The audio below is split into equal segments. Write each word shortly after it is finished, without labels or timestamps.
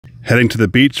heading to the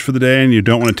beach for the day and you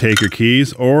don't want to take your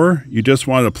keys, or you just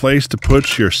want a place to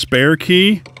put your spare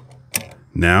key,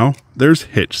 now there's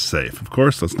Hitch Safe. Of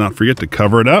course, let's not forget to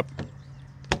cover it up.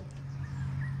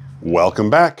 Welcome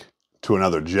back to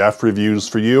another Jeff Reviews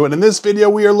for you. And in this video,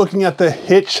 we are looking at the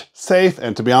Hitch Safe.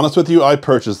 And to be honest with you, I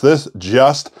purchased this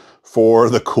just for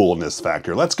the coolness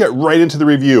factor. Let's get right into the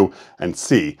review and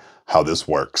see how this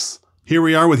works. Here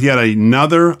we are with yet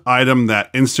another item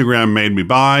that Instagram made me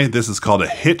buy. This is called a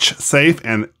Hitch Safe,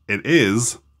 and it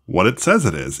is what it says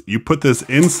it is. You put this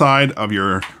inside of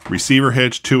your receiver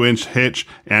hitch, 2-inch hitch,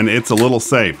 and it's a little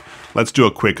safe. Let's do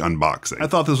a quick unboxing. I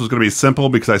thought this was gonna be simple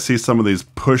because I see some of these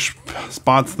push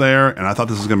spots there, and I thought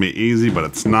this was gonna be easy, but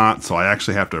it's not, so I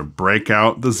actually have to break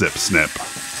out the zip snip.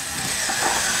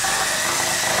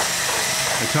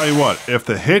 I tell you what, if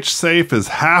the Hitch Safe is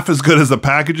half as good as the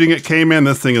packaging it came in,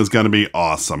 this thing is gonna be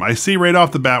awesome. I see right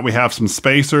off the bat we have some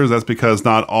spacers. That's because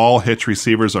not all hitch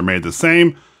receivers are made the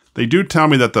same. They do tell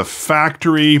me that the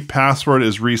factory password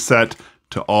is reset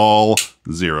to all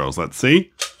zeros. Let's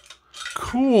see.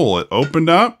 Cool, it opened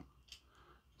up.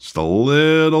 Just a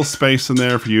little space in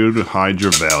there for you to hide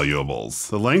your valuables.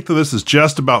 The length of this is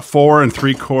just about 4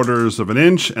 3/4 of an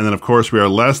inch. And then of course we are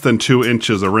less than 2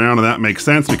 inches around, and that makes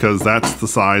sense because that's the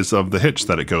size of the hitch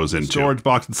that it goes into. The storage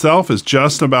box itself is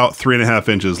just about 3.5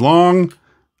 inches long,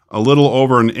 a little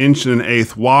over 1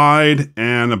 1/8 wide,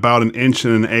 and about 1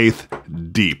 1/8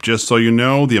 deep, just so you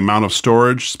know the amount of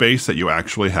storage space that you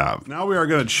actually have. Now we are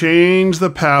going to change the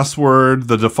password.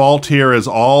 The default here is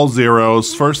all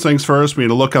zeros. First things first, we need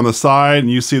to look on the side,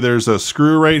 and you see there's a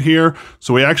screw right here.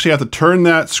 So we actually have to turn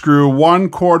that screw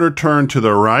 1/4 turn to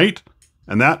the right,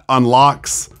 and that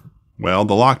unlocks, well,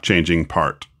 the lock changing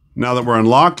part. Now that we're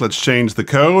unlocked, let's change the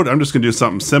code. I'm just gonna do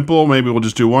something simple. Maybe we'll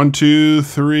just do 1, 2,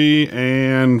 3,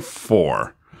 and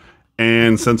 4.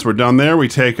 And since we're done there, we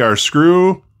take our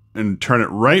screw and turn it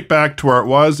right back to where it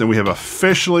was, and we have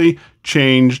officially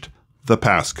changed the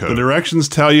passcode. The directions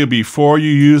tell you before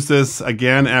you use this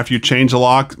again, after you change the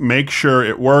lock, make sure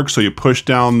it works. So you push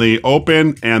down the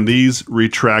open and these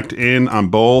retract in on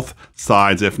both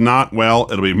sides. If not, well,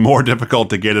 it'll be more difficult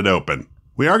to get it open.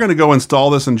 We are going to go install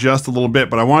this in just a little bit,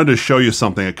 but I wanted to show you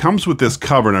something. It comes with this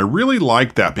cover, and I really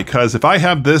like that because if I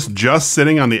have this just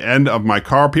sitting on the end of my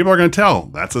car, people are going to tell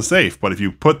that's a safe. But if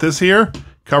you put this here,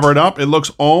 cover it up, it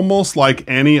looks almost like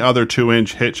any other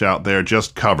 2-inch hitch out there,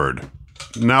 just covered.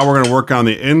 Now we're going to work on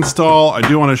the install. I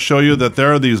do want to show you that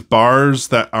there are these bars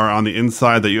that are on the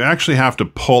inside that you actually have to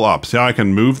pull up. See how I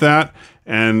can move that?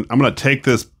 And I'm going to take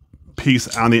this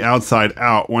piece on the outside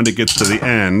out when it gets to the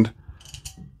end.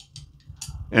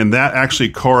 And that actually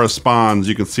corresponds,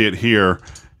 you can see it here,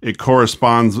 it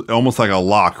corresponds almost like a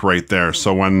lock right there.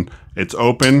 So when it's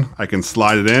open, I can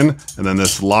slide it in, and then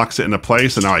this locks it into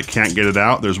place, and now I can't get it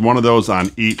out. There's one of those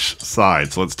on each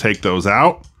side. So let's take those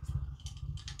out.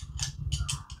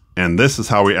 And this is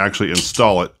how we actually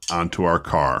install it onto our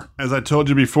car. As I told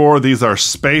you before, these are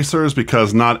spacers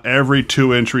because not every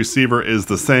 2-inch receiver is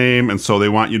the same, and so they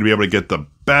want you to be able to get the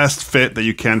best fit that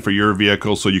you can for your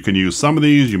vehicle. So you can use some of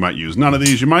these, you might use none of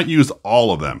these, you might use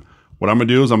all of them. What I'm gonna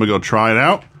do is I'm gonna go try it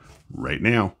out right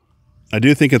now. I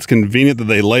do think it's convenient that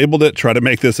they labeled it, try to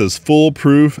make this as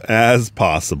foolproof as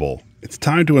possible. It's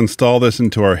time to install this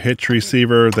into our hitch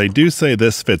receiver. They do say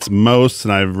this fits most,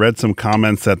 and I've read some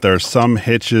comments that there are some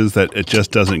hitches that it just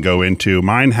doesn't go into.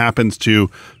 Mine happens to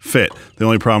fit. The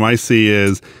only problem I see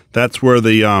is that's where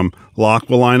the lock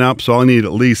will line up, so I'll need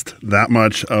at least that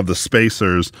much of the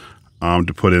spacers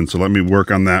to put in. So let me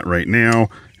work on that right now,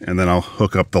 and then I'll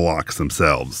hook up the locks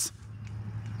themselves.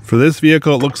 For this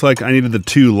vehicle, it looks like I needed the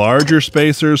 2 larger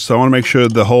spacers, so I want to make sure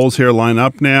the holes here line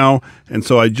up now. And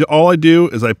so all I do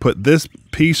is I put this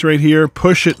piece right here,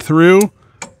 push it through.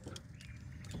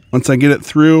 Once I get it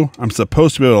through, I'm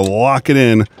supposed to be able to lock it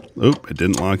in. Oop, it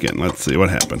didn't lock in. Let's see what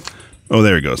happened. Oh,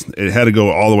 there it goes. It had to go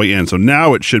all the way in. So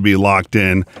now it should be locked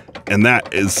in, and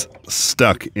that is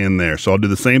stuck in there. So I'll do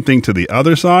the same thing to the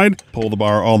other side. Pull the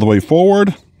bar all the way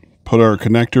forward, put our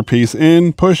connector piece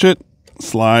in, push it,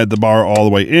 slide the bar all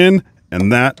the way in,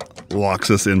 and that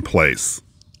locks us in place.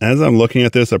 As I'm looking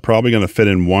at this, I'm probably going to fit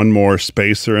in one more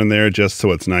spacer in there just so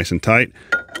it's nice and tight.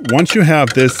 Once you have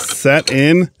this set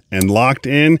in and locked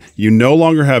in, you no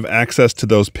longer have access to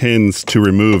those pins to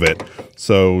remove it.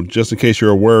 So just in case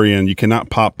you're worrying, you cannot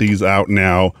pop these out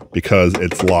now because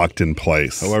it's locked in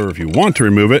place. However, if you want to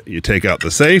remove it, you take out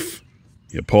the safe,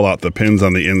 you pull out the pins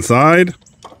on the inside,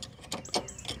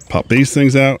 pop these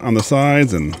things out on the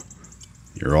sides, and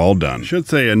you're all done. I should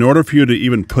say, in order for you to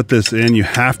even put this in, you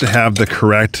have to have the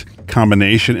correct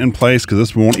combination in place because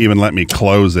this won't even let me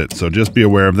close it. So just be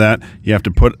aware of that. You have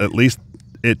to put at least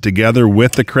it together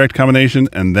with the correct combination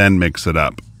and then mix it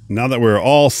up. Now that we're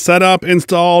all set up,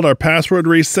 installed, our password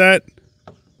reset,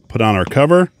 put on our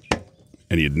cover,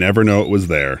 and you'd never know it was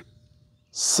there.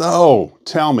 So,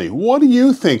 tell me, what do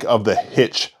you think of the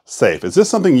Hitch Safe? Is this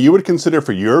something you would consider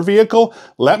for your vehicle?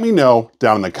 Let me know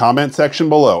down in the comment section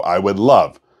below. I would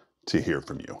love to hear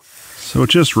from you. So it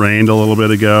just rained a little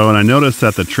bit ago, and I noticed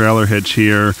that the trailer hitch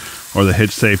here, or the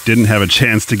Hitch Safe, didn't have a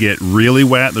chance to get really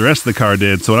wet. The rest of the car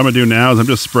did. So what I'm gonna do now is I'm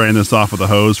just spraying this off with a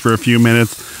hose for a few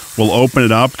minutes. We'll open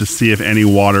it up to see if any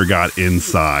water got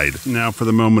inside. Now for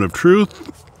the moment of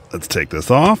truth, let's take this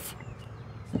off.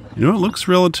 You know, it looks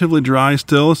relatively dry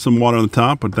still, some water on the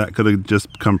top, but that could have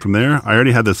just come from there. I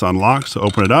already had this unlocked, so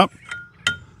open it up.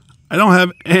 I don't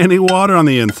have any water on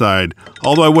the inside.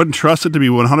 Although I wouldn't trust it to be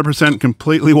 100%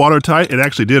 completely watertight, it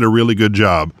actually did a really good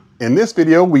job. In this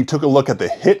video, we took a look at the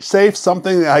Hitch Safe,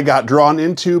 something that I got drawn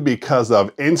into because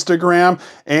of Instagram.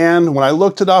 And when I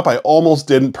looked it up, I almost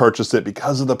didn't purchase it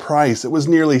because of the price. It was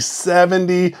nearly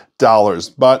 $70.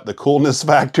 But the coolness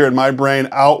factor in my brain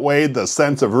outweighed the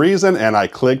sense of reason, and I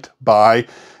clicked buy.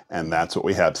 And that's what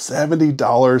we have,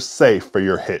 $70 safe for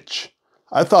your hitch.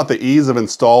 I thought the ease of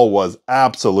install was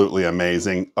absolutely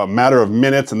amazing. A matter of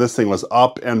minutes and this thing was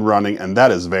up and running, and that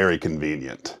is very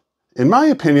convenient. In my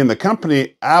opinion, the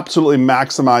company absolutely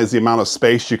maximized the amount of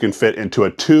space you can fit into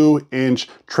a 2-inch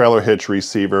trailer hitch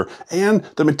receiver, and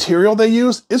the material they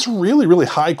use is really, really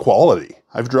high quality.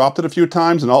 I've dropped it a few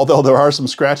times, and although there are some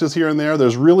scratches here and there,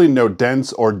 there's really no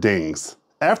dents or dings.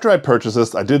 After I purchased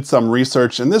this, I did some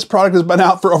research, and this product has been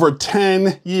out for over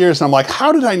 10 years. And I'm like,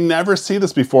 how did I never see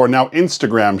this before? Now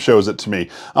Instagram shows it to me.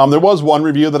 There was one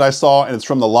review that I saw, and it's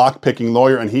from the lock picking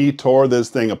lawyer, and he tore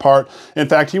this thing apart. In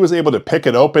fact, he was able to pick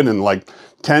it open in like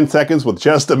 10 seconds with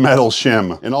just a metal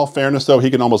shim. In all fairness though, he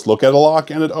can almost look at a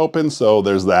lock and it opens, so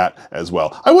there's that as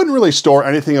well. I wouldn't really store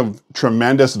anything of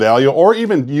tremendous value or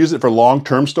even use it for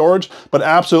long-term storage, but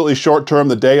absolutely short-term,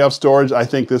 the day of storage, I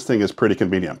think this thing is pretty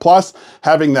convenient. Plus,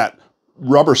 having that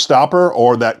rubber stopper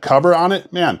or that cover on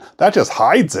it, man, that just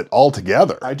hides it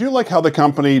altogether. I do like how the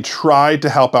company tried to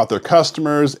help out their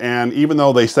customers, and even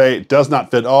though they say it does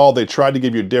not fit all, they tried to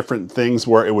give you different things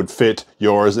where it would fit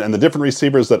yours, and the different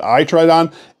receivers that I tried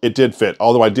on, it did fit.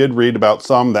 Although I did read about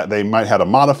some that they might have to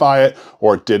modify it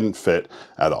or it didn't fit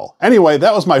at all. Anyway,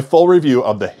 that was my full review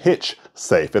of the Hitch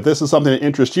Safe. If this is something that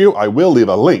interests you, I will leave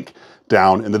a link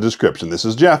down in the description. This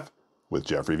is Jeff with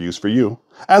Jeff Reviews for You.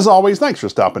 As always, thanks for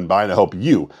stopping by, and I hope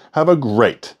you have a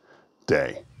great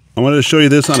day. I wanted to show you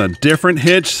this on a different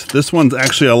hitch. This one's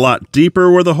actually a lot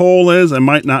deeper where the hole is. I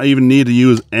might not even need to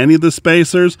use any of the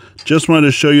spacers. Just wanted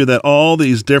to show you that all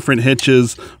these different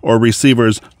hitches or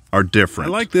receivers are different.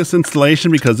 I like this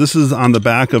installation because this is on the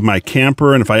back of my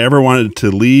camper, and if I ever wanted to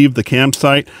leave the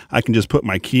campsite, I can just put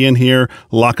my key in here,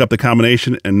 lock up the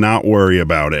combination, and not worry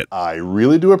about it. I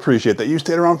really do appreciate that you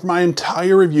stayed around for my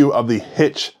entire review of the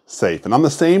Hitch Safe. And on the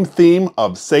same theme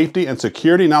of safety and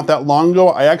security, not that long ago,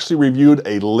 I actually reviewed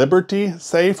a Liberty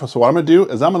Safe. So what I'm gonna do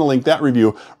is I'm gonna link that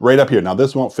review right up here. Now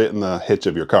this won't fit in the hitch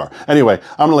of your car. Anyway,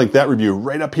 I'm gonna link that review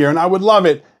right up here, and I would love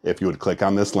it if you would click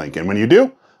on this link. And when you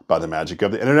do, by the magic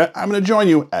of the internet, I'm going to join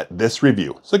you at this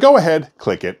review. So go ahead,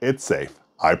 click it. It's safe.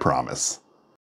 I promise.